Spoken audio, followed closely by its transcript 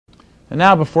And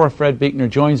now, before Fred Buechner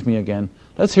joins me again,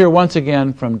 let's hear once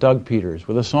again from Doug Peters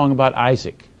with a song about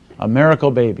Isaac, a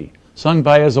miracle baby, sung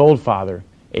by his old father,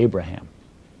 Abraham.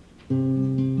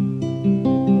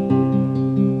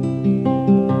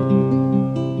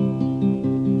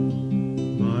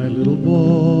 My little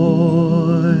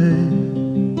boy,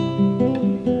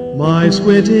 my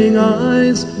squinting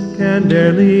eyes can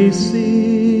barely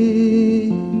see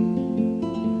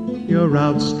your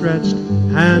outstretched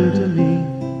hand to me,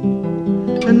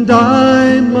 and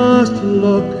I must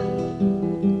look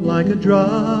like a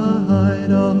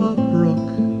dried up brook,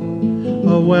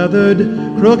 a weathered,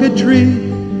 crooked tree.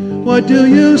 What do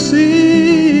you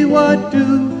see? What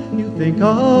do you think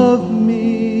of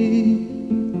me?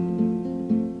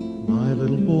 My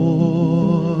little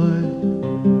boy,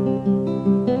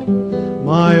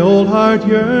 my old heart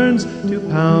yearns to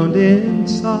pound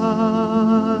inside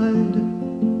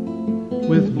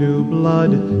with new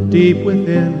blood deep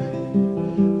within.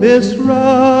 This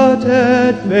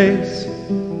rotted face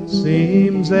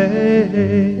seems a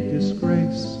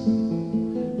disgrace.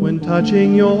 When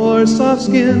touching your soft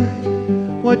skin,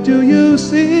 what do you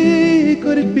see?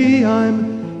 Could it be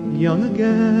I'm young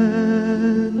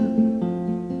again?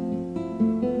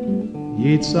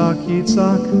 Yitzhak,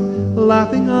 Yitzhak,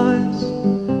 laughing eyes,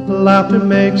 laughter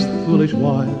makes the foolish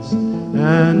wise,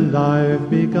 and I've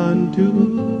begun to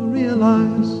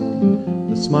realize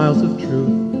the smiles of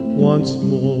truth once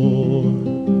more.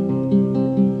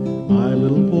 My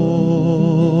little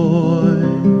boy,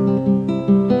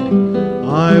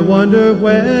 I wonder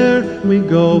where we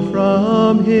go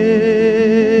from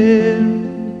here.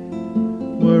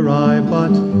 Were I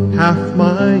but half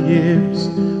my years,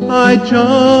 I'd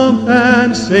jump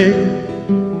and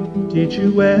sing, teach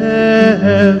you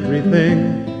everything.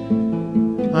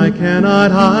 I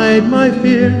cannot hide my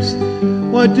fears.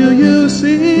 What do you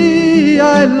see?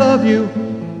 I love you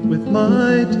with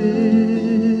my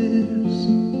tears.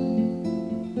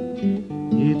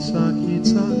 Yitzhak,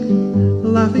 Yitzhak,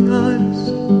 laughing eyes,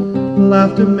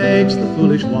 laughter makes the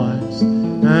foolish wise,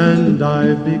 and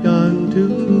I've begun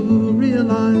to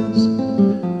realize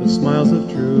the smiles of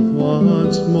truth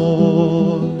once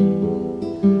more.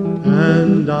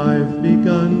 And I've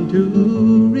begun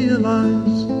to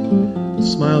realize the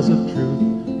smiles of truth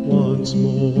once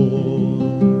more.